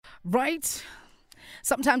Right?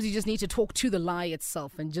 Sometimes you just need to talk to the lie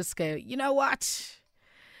itself and just go, you know what?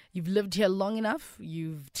 You've lived here long enough.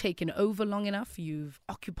 You've taken over long enough. You've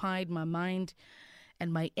occupied my mind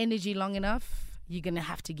and my energy long enough. You're going to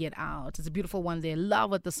have to get out. It's a beautiful one there.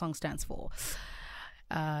 Love what the song stands for.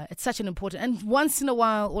 It's such an important, and once in a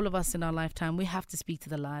while, all of us in our lifetime, we have to speak to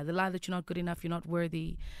the lie that you're not good enough, you're not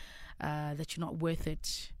worthy, that you're not worth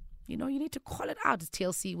it. You know, you need to call it out. It's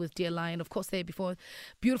TLC with Dear Lie. And of course, there before,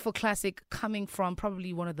 beautiful classic coming from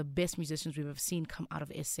probably one of the best musicians we've ever seen come out of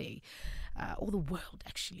SA. Or the world,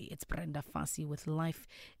 actually. It's Brenda Fassie with Life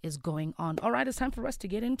is Going On. All right, it's time for us to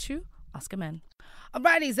get into Ask a Man. All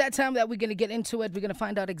right, it's that time that we're going to get into it. We're going to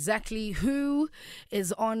find out exactly who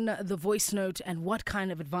is on the voice note and what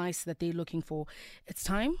kind of advice that they're looking for. It's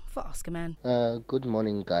time for Ask a Man. Good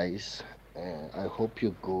morning, guys. I hope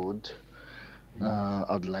you're good.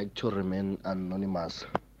 I'd like to remain anonymous.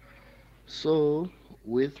 So,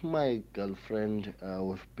 with my girlfriend,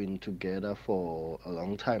 we've been together for a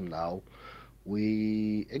long time now.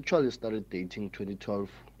 We actually started dating 2012.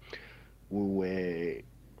 We were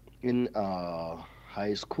in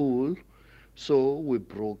high school, so we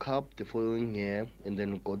broke up the following year and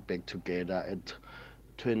then got back together at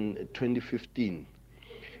 2015.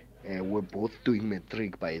 We're both doing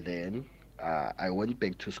matric by then. I went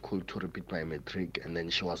back to school to repeat my matric, and then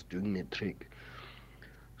she was doing matric.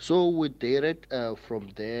 So we dated from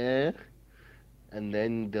there, and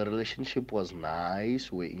then the relationship was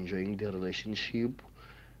nice. We're enjoying the relationship.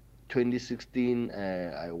 2016,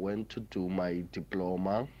 I went to do my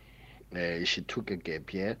diploma. She took a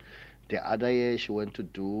gap year. The other year, she went to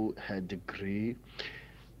do her degree,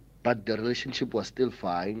 but the relationship was still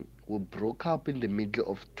fine. We broke up in the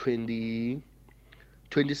middle of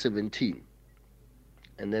 2017.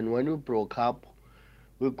 And then when we broke up,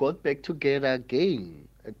 we got back together again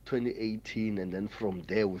at 2018. And then from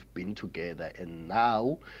there, we've been together. And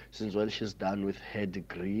now, since she's done with her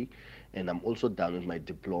degree, and I'm also done with my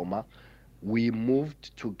diploma, we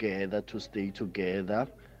moved together to stay together.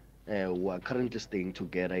 We're currently staying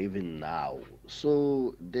together even now.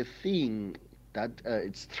 So the thing that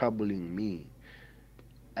it's troubling me,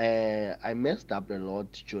 I messed up a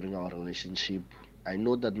lot during our relationship. I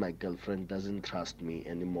know that my girlfriend doesn't trust me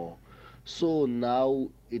anymore. So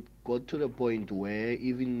now it got to the point where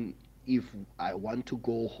even if I want to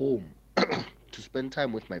go home to spend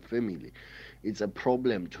time with my family, it's a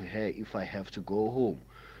problem to her if I have to go home.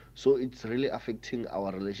 So it's really affecting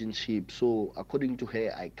our relationship. So according to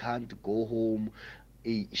her, I can't go home.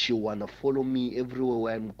 She wanna follow me everywhere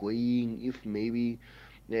where I'm going. If maybe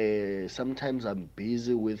sometimes I'm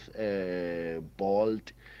busy with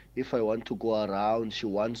Bolt. If I want to go around, she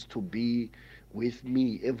wants to be with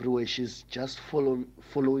me everywhere. She's just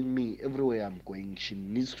following me everywhere I'm going. She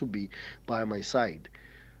needs to be by my side.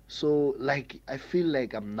 So like I feel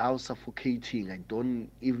like I'm now suffocating. I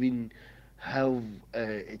don't even have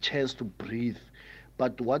a chance to breathe.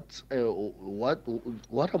 But what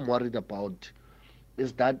I'm worried about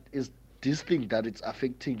is this thing that it's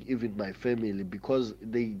affecting even my family, because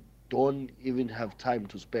they don't even have time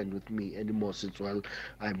to spend with me anymore since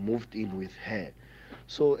I moved in with her.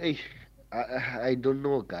 So I don't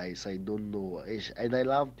know, guys. I don't know. And I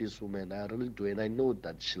love this woman. I really do, and I know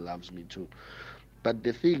that she loves me too. But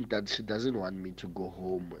the thing that she doesn't want me to go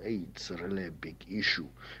home, it's really a big issue,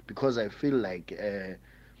 because I feel like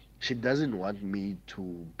she doesn't want me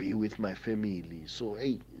to be with my family. So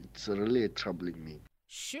it's really troubling me.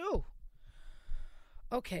 Shoo.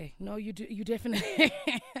 Okay, no, you do. You definitely.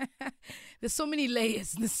 There's so many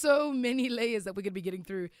layers. There's so many layers that we're going to be getting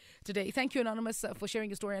through today. Thank you, Anonymous, for sharing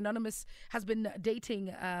your story. Anonymous has been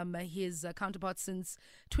dating his counterpart since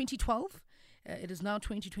 2012. It is now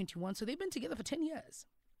 2021, so they've been together for 10 years.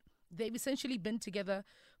 They've essentially been together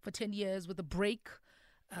for 10 years with a break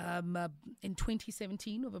in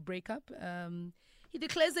 2017 of a breakup. He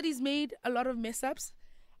declares that he's made a lot of mess ups.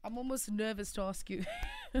 I'm almost nervous to ask you.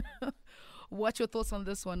 What's your thoughts on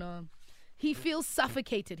this one? He feels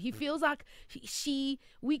suffocated. He feels like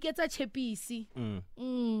we get a chepisi.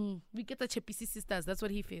 We get a chepisi sisters. That's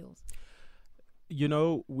what he feels. You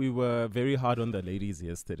know, we were very hard on the ladies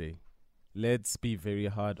yesterday. Let's be very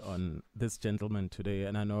hard on this gentleman today.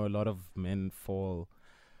 And I know a lot of men fall,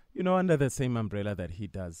 under the same umbrella that he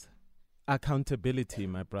does. Accountability,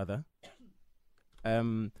 my brother.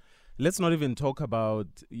 Let's not even talk about,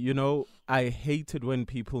 I hate it when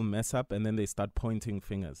people mess up and then they start pointing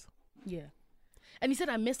fingers. Yeah. And he said,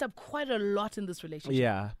 I messed up quite a lot in this relationship.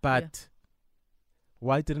 Yeah, but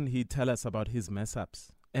why didn't he tell us about his mess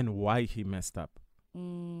ups and why he messed up?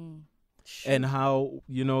 Sure. And how,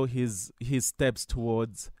 his steps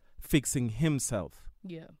towards fixing himself.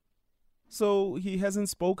 Yeah. So he hasn't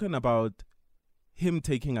spoken about him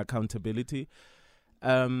taking accountability.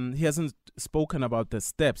 He hasn't spoken about the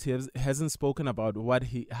steps. He hasn't spoken about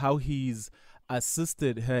how he's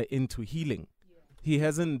assisted her into healing. He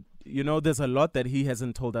hasn't, there's a lot that he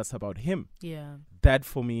hasn't told us about him. Yeah. That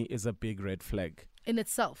for me is a big red flag. In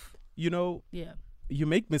itself. Yeah. You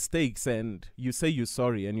make mistakes and you say you're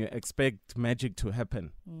sorry and you expect magic to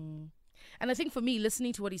happen. And I think for me,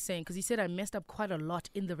 listening to what he's saying, because he said I messed up quite a lot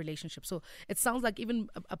in the relationship. So it sounds like even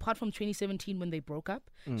apart from 2017 when they broke up,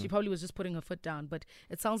 she probably was just putting her foot down. But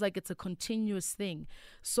it sounds like it's a continuous thing.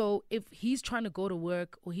 So if he's trying to go to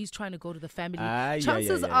work or he's trying to go to the family,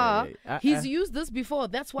 chances are he's used this before.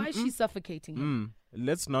 That's why she's suffocating him.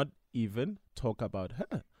 Let's not even talk about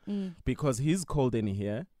her. Because he's called in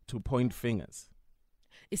here to point fingers.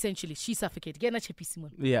 Essentially, she's suffocating.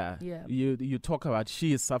 Yeah. You talk about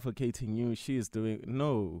she is suffocating you. She is doing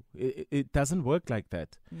no. It doesn't work like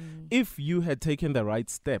that. If you had taken the right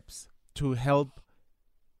steps to help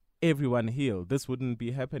everyone heal, this wouldn't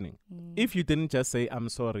be happening. If you didn't just say I'm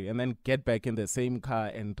sorry and then get back in the same car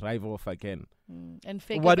and drive off again, and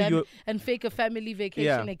fake a family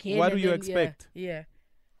vacation again. What do you expect? Yeah,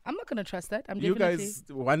 I'm not gonna trust that. You guys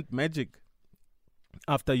want magic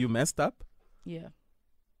after you messed up. Yeah.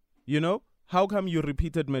 How come you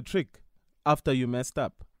repeated matric after you messed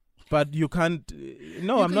up? But you can't.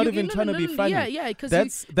 No, I'm not even trying to be funny. Yeah.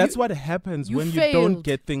 That's what happens when you failed. don't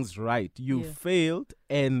get things right. You failed,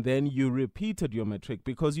 and then you repeated your matric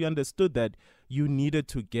because you understood that you needed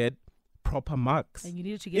to get proper marks. And you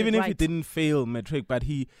needed to get even it if right. you didn't fail matric, but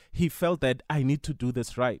he felt that I need to do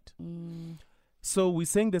this right. So we're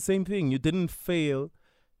saying the same thing. You didn't fail.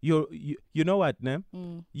 You know what, ne?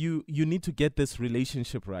 You need to get this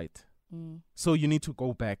relationship right. So you need to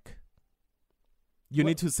go back. You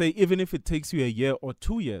need to say, even if it takes you a year or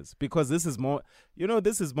 2 years, because this is more,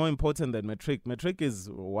 this is more important than matric. Matric is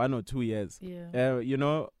 1 or 2 years. Yeah.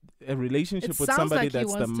 A relationship with somebody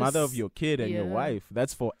that's the mother of your kid and your wife,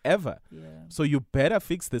 that's forever. Yeah. So you better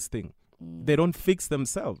fix this thing. They don't fix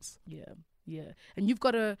themselves. Yeah. And you've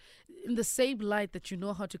got to, in the same light that you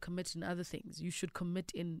know how to commit in other things, you should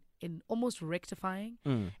commit in almost rectifying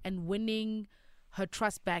and winning her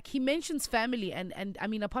trust back. He mentions family and I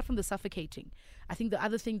mean, apart from the suffocating, I think the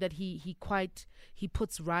other thing that he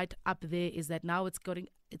puts right up there is that now it's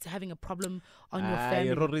having a problem on your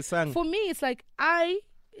family. For me, it's like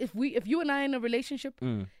if you and I are in a relationship,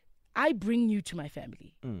 I bring you to my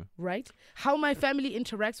family, right? How my family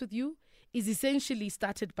interacts with you is essentially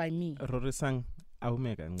started by me.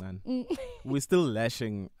 We're still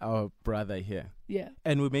lashing our brother here. Yeah.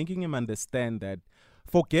 And we're making him understand that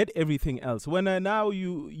forget everything else. When now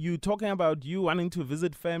you talking about you wanting to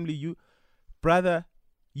visit family, brother,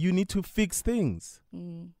 you need to fix things.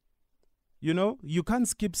 You can't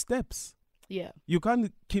skip steps. Yeah. You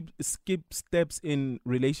can't skip steps in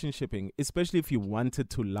relationshiping, especially if you want it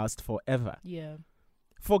to last forever. Yeah.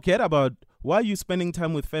 Forget about why are you spending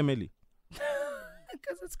time with family?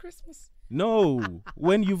 Because it's Christmas. No,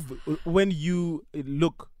 when you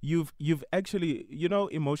you've actually,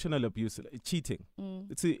 emotional abuse, cheating.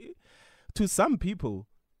 To some people,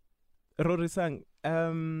 Rorisang,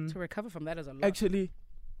 to recover from that is a lot. Actually,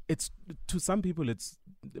 to some people it's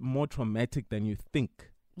more traumatic than you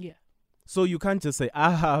think. Yeah. So you can't just say,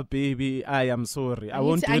 baby, I am sorry. I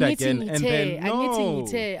won't do it again. And then, no.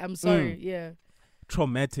 I'm sorry. Yeah.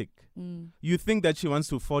 Traumatic. You think that she wants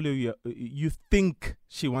to follow you. You think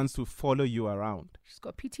she wants to follow you around. She's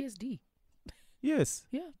got PTSD. Yes.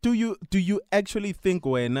 Yeah. Do you actually think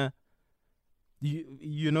when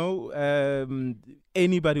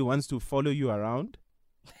anybody wants to follow you around?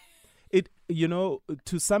 It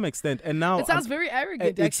to some extent, and now it sounds very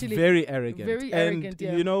arrogant. It's very arrogant. Very arrogant.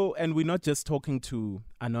 Yeah. And we're not just talking to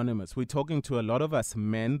Anonymous. We're talking to a lot of us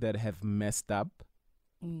men that have messed up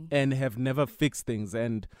and have never fixed things.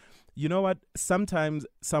 And you know what? Sometimes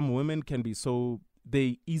some women can be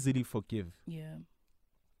they easily forgive. Yeah.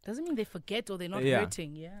 Doesn't mean they forget or they're not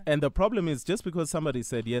hurting. Yeah. And the problem is just because somebody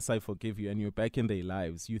said, yes, I forgive you, and you're back in their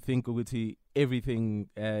lives, you think everything,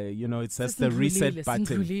 it's just the reset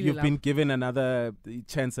button. You've been given another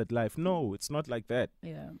chance at life. No, it's not like that.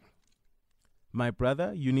 Yeah. My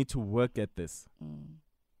brother, you need to work at this.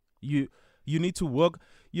 You need to work.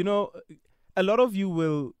 A lot of you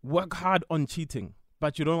will work hard on cheating,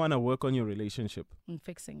 but you don't want to work on your relationship. And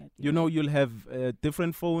fixing it. Yeah. You'll have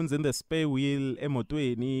different phones in the spare wheel,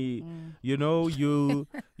 emotweni.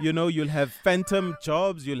 You'll have phantom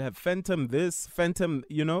jobs, you'll have phantom this, phantom,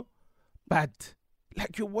 but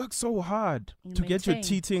like you work so hard to get your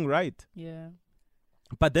cheating right. Yeah.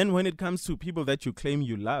 But then when it comes to people that you claim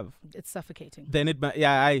you love, It's suffocating. then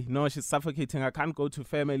I know she's suffocating. I can't go to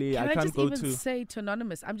family. Can I can't just go even to. say to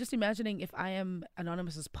Anonymous, I'm just imagining if I am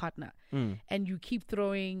Anonymous's partner and you keep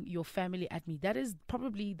throwing your family at me, that is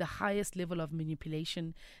probably the highest level of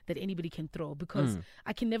manipulation that anybody can throw, because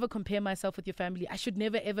I can never compare myself with your family. I should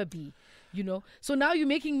never ever be, So now you're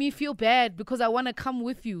making me feel bad because I want to come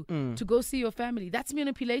with you to go see your family. That's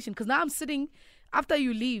manipulation, because now I'm sitting. After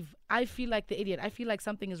you leave, I feel like the idiot. I feel like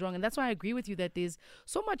something is wrong. And that's why I agree with you that there's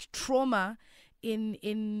so much trauma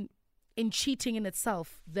in cheating in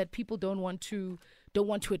itself that people don't want to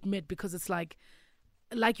admit, because it's like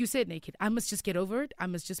you said, Naked, I must just get over it. I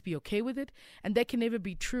must just be okay with it. And that can never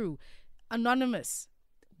be true. Anonymous,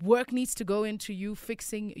 work needs to go into you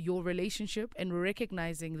fixing your relationship and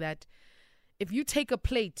recognizing that if you take a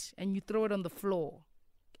plate and you throw it on the floor,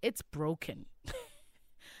 it's broken.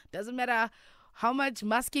 Doesn't matter how much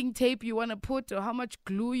masking tape you want to put or how much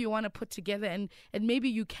glue you want to put together, and maybe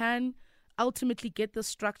you can ultimately get the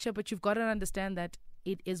structure, but you've got to understand that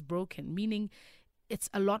it is broken, meaning it's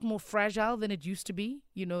a lot more fragile than it used to be.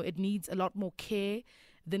 It needs a lot more care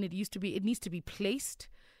than it used to be. It needs to be placed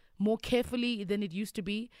more carefully than it used to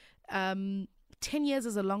be. 10 years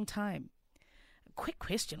is a long time. Quick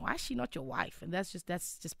question, why is she not your wife? And that's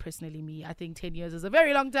just personally me. I think 10 years is a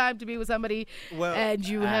very long time to be with somebody, and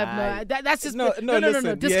you have that's just no.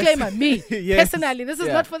 Disclaimer, yes. Me yes. Personally, this is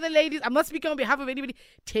not for the ladies. I'm not speaking on behalf of anybody.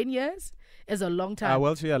 10 years is a long time.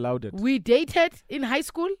 Well, she allowed it. We dated in high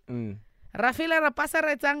school. Rafaela ra pasa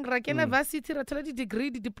ra tsang ra kena varsity ra thola degree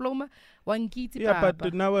diploma wa nkitse baba.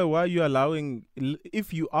 But now why are you allowing,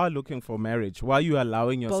 if you are looking for marriage, why are you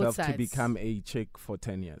allowing yourself to become a chick for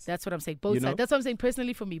 10 years? That's what I'm saying. Both sides. That's what I'm saying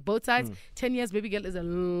personally for me. Both sides. 10 years, baby girl, is a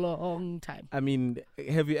long time. I mean,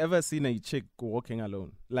 have you ever seen a chick walking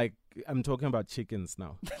alone? Like, I'm talking about chickens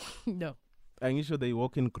now. No. I'm sure they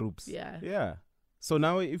walk in groups. Yeah. So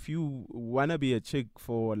now if you want to be a chick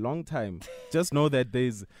for a long time, just know that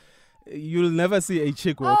you'll never see a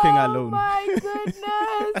chick walking alone. Oh my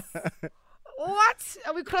goodness. What?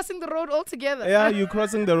 Are we crossing the road altogether? Yeah, you're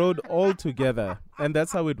crossing the road altogether. And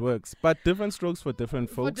that's how it works. But different strokes for different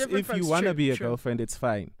folks. If you want to be a girlfriend, it's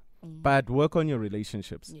fine. But work on your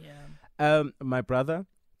relationships. Yeah. My brother,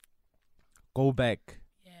 go back.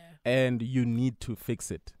 Yeah. And you need to fix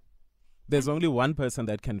it. There's only one person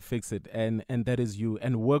that can fix it, and that is you.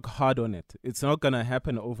 And work hard on it. It's not going to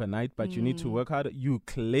happen overnight, but you need to work hard. You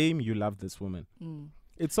claim you love this woman.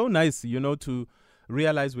 It's so nice, to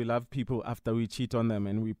realize we love people after we cheat on them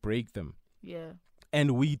and we break them. Yeah.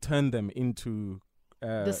 And we turn them into...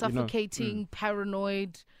 the suffocating,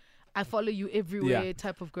 paranoid, I follow you everywhere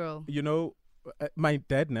type of girl. My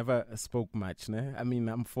dad never spoke much. I mean,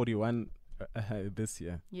 I'm 41... this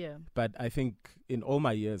year. Yeah. But I think in all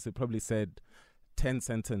my years, he probably said 10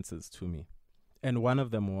 sentences to me. And one of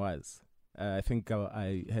them was, I think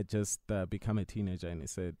I had just become a teenager, and he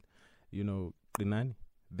said, Rinani,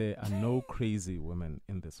 there are no crazy women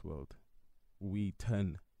in this world. We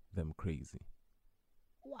turn them crazy.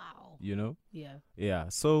 Wow. Yeah. Yeah.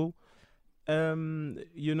 So,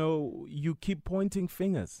 you keep pointing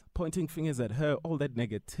fingers at her, all that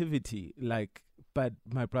negativity, but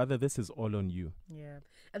my brother, this is all on you. Yeah.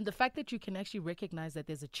 And the fact that you can actually recognize that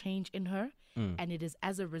there's a change in her and it is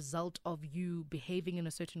as a result of you behaving in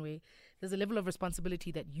a certain way, there's a level of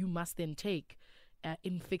responsibility that you must then take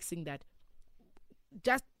in fixing that.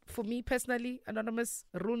 Just for me personally, Anonymous,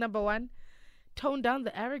 rule number 1, tone down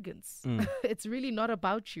the arrogance. It's really not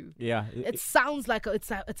about you. Yeah. It sounds like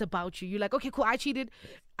it's about you. You're like, okay, cool, I cheated.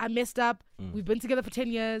 I messed up. We've been together for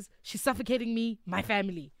 10 years. She's suffocating me, my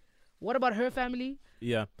family. What about her family?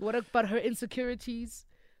 Yeah. What about her insecurities,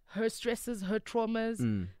 her stresses, her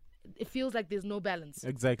traumas? It feels like there's no balance.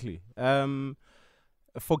 Exactly.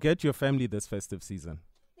 Forget your family this festive season.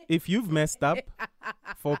 If you've messed up,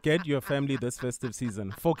 forget your family this festive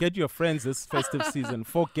season. Forget your friends this festive season.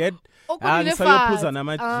 Forget... No.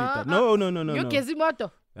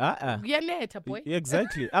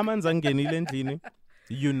 Exactly.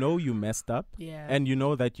 You messed up, and you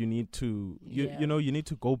know that you need to you need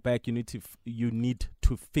to go back, you need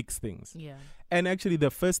to fix things. And actually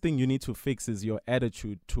the first thing you need to fix is your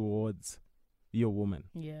attitude towards your woman.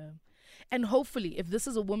 And hopefully, if this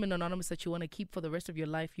is a woman, Anonymous, that you want to keep for the rest of your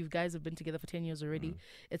life, you guys have been together for 10 years already.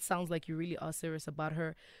 It sounds like you really are serious about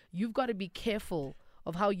her. You've got to be careful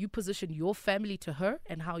of how you position your family to her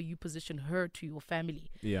and how you position her to your family.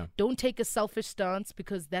 Don't take a selfish stance,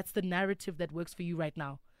 because that's the narrative that works for you right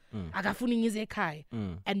now. And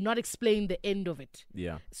not explain the end of it.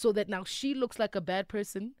 So that now she looks like a bad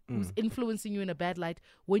person who's influencing you in a bad light,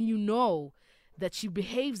 when you know that she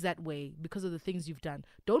behaves that way because of the things you've done.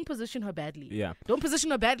 Don't position her badly. Yeah. Don't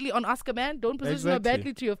position her badly on Ask a Man. Don't position her Exactly.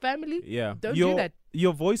 badly to your family. Yeah. Don't do that.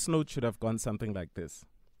 Your voice note should have gone something like this.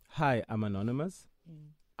 Hi, I'm anonymous.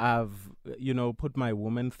 I've, put my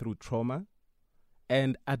woman through trauma,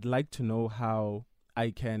 and I'd like to know how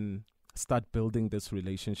I can start building this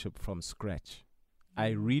relationship from scratch. I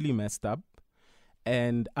really messed up,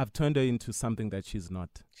 and I've turned her into something that she's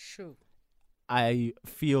not. Sure. I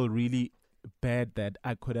feel really bad that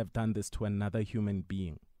I could have done this to another human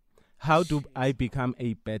being. How do I become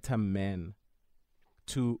a better man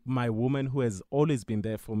to my woman who has always been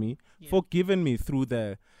there for me, forgiven me through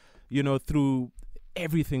through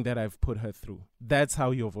everything that I've put her through? That's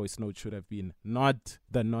how your voice note should have been, not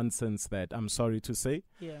the nonsense that I'm sorry to say.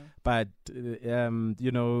 Yeah. But,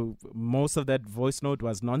 most of that voice note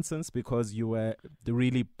was nonsense because you were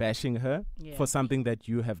really bashing her for something that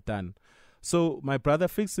you have done. So, my brother,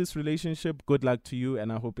 fix this relationship. Good luck to you,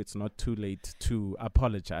 and I hope it's not too late to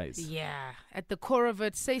apologize. Yeah. At the core of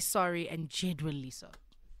it, say sorry, and genuinely so.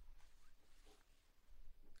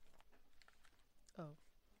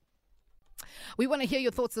 We want to hear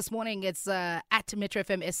your thoughts this morning. It's at Metro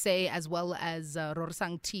FM SA as well as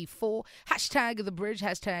Rorsang T4. Hashtag The Bridge,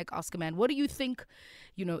 hashtag Ask a Man. What do you think,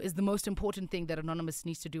 is the most important thing that Anonymous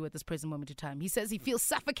needs to do at this present moment in time? He says he feels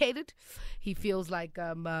suffocated. He feels like,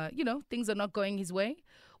 things are not going his way.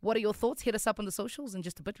 What are your thoughts? Hit us up on the socials. In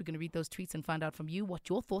just a bit, we're going to read those tweets and find out from you what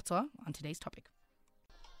your thoughts are on today's topic.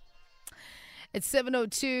 It's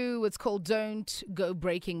 7:02. It's called Don't Go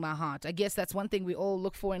Breaking My Heart. I guess that's one thing we all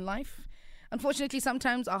look for in life. Unfortunately,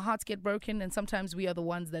 sometimes our hearts get broken and sometimes we are the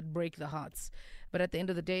ones that break the hearts. But at the end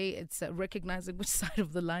of the day, it's recognizing which side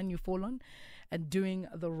of the line you fall on and doing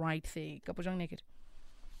the right thing. Kapojang Naked.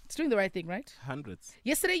 It's doing the right thing, right? Hundreds.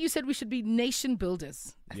 Yesterday, you said we should be nation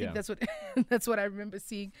builders. I think that's what that's what I remember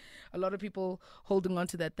seeing. A lot of people holding on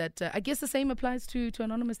to that. I guess the same applies to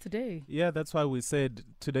Anonymous today. Yeah, that's why we said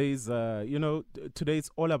today's, today's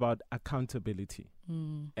all about accountability.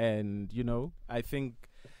 And, I think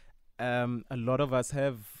a lot of us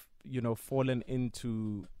have, fallen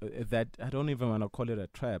into that. I don't even want to call it a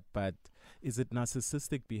trap, but is it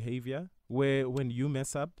narcissistic behavior where when you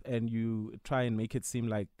mess up and you try and make it seem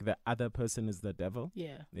like the other person is the devil?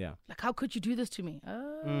 Yeah. Yeah. Like, how could you do this to me?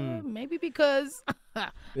 Maybe because...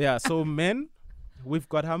 Yeah, so men, we've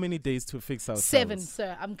got how many days to fix ourselves? 7,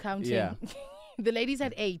 sir. I'm counting. Yeah. The ladies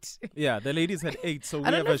had 8. Yeah, the ladies had 8, so we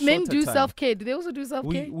I don't have know a if men shorter do time. self-care. Do they also do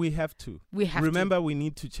self-care? We have to. We have Remember, we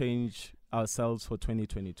need to change ourselves for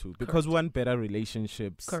 2022 because we want better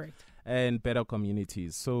relationships. Correct. And better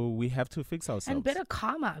communities. So we have to fix ourselves. And better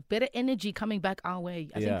karma, better energy coming back our way.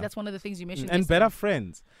 I think that's one of the things you mentioned. And yesterday. better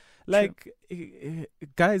friends. Like,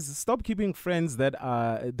 guys, stop keeping friends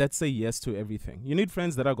that say yes to everything. You need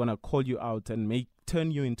friends that are going to call you out and turn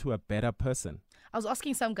you into a better person. I was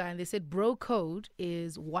asking some guy and they said bro code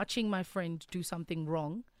is watching my friend do something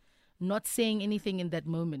wrong, not saying anything in that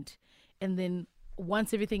moment. And then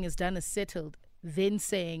once everything is done, is settled, then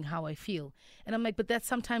saying how I feel. And I'm like, but that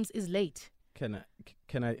sometimes is late. Can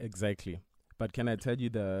I exactly. But can I tell you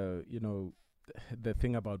the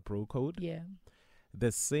thing about bro code? Yeah.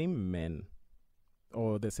 The same men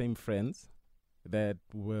or the same friends that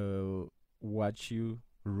will watch you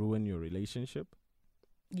ruin your relationship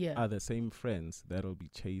are the same friends that'll be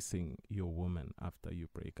chasing your woman after you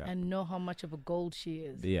break up. And know how much of a gold she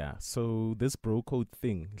is. Yeah. So this bro code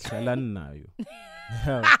thing,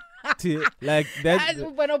 like that.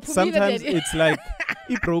 Sometimes it's like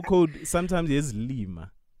bro code. Sometimes it's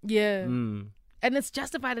lima. Yeah. And it's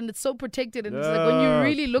justified and it's so protected. And it's like when you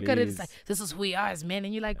really look at it, it's like, this is who we are as men.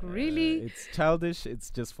 And you're like, really? It's childish. It's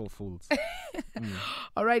just for fools.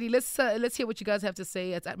 Alrighty, let's hear what you guys have to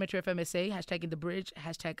say. It's at Metro FM SA, hashtag in the bridge,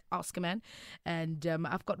 hashtag Ask a Man. And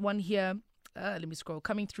I've got one here. Let me scroll.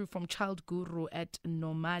 Coming through from Child Guru at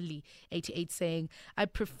Normali 88 saying, I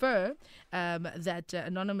prefer that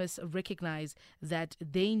Anonymous recognize that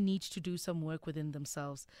they need to do some work within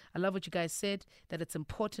themselves. I love what you guys said, that it's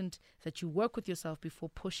important that you work with yourself before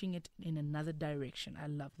pushing it in another direction. I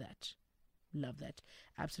love that. Love that.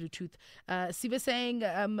 Absolute truth. Siva saying,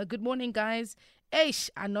 good morning, guys. Eish,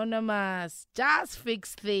 Anonymous, just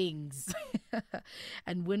fix things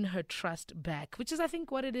and win her trust back, which is, I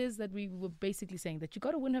think, what it is that we were basically saying, that you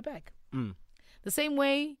got to win her back. The same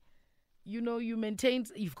way, you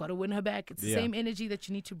maintained, you've got to win her back. It's the same energy that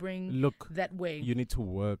you need to bring that way. You need to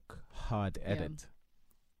work hard at it.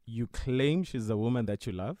 You claim she's the woman that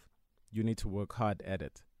you love. You need to work hard at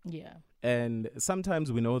it. Yeah. And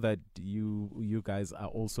sometimes we know that you guys are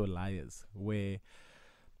also liars, where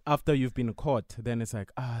after you've been caught, then it's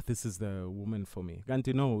like, this is the woman for me. And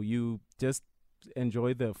no, you just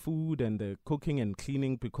enjoy the food and the cooking and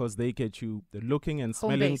cleaning because they get you the looking and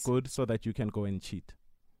smelling base. good so that you can go and cheat.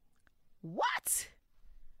 What?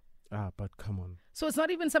 But come on. So it's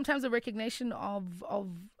not even sometimes a recognition of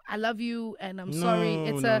I love you and I'm sorry.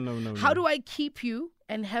 It's no. how do I keep you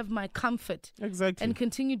and have my comfort Exactly. and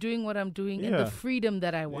continue doing what I'm doing and Yeah. the freedom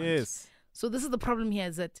that I want. Yes. So this is the problem here,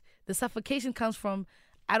 is that the suffocation comes from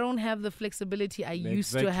I don't have the flexibility I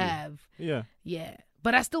used to Exactly. have. Yeah. Yeah.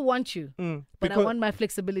 But I still want you. But I Because- want my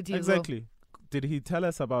flexibility exactly. as well. Did he tell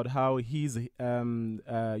us about how he's,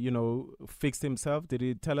 fixed himself? Did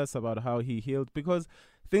he tell us about how he healed? Because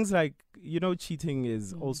things like, cheating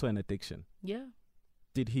is also an addiction. Yeah.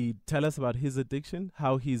 Did he tell us about his addiction?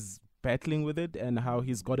 How he's battling with it and how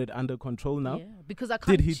he's got it under control now? Yeah. Because I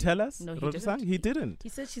can't. Did he tell us? No, he Rotusang? didn't. He didn't. He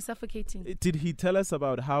said she's suffocating. Did he tell us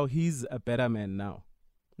about how he's a better man now?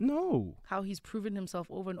 No. How he's proven himself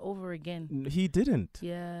over and over again. He didn't.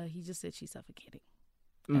 Yeah, he just said she's suffocating.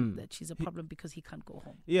 And that she's a problem because he can't go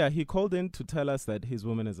home. Yeah, he called in to tell us that his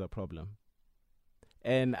woman is a problem.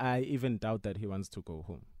 And I even doubt that he wants to go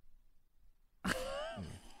home.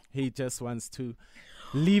 He just wants to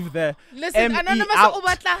leave the Listen, ME Anonymous out.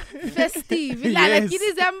 Obatla festive. Yes. Like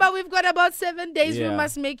in December, we've got about 7 days. We Yeah.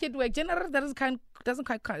 must make it work. General doesn't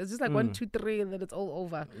quite count. It's just like 1, 2, 3, and then it's all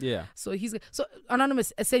over. Yeah. So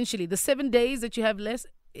Anonymous. Essentially, the 7 days that you have less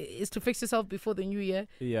is to fix yourself before the new year.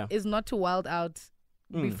 Yeah. Is not to wild out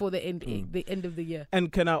before the end of the year.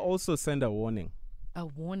 And can I also send a warning? A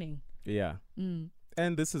warning. Yeah.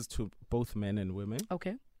 And this is to both men and women.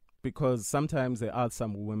 Okay. Because sometimes there are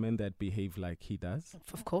some women that behave like he does.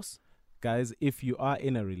 Of course. Guys, if you are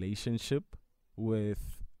in a relationship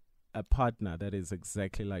with a partner that is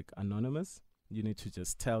exactly like Anonymous, you need to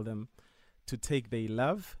just tell them to take their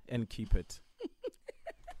love and keep it.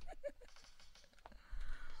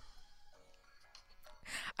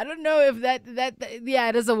 I don't know if that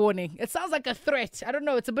it is a warning. It sounds like a threat. I don't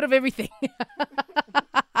know. It's a bit of everything.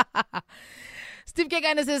 Steve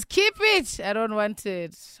Kegana says, keep it. I don't want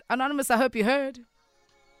it. Anonymous, I hope you heard.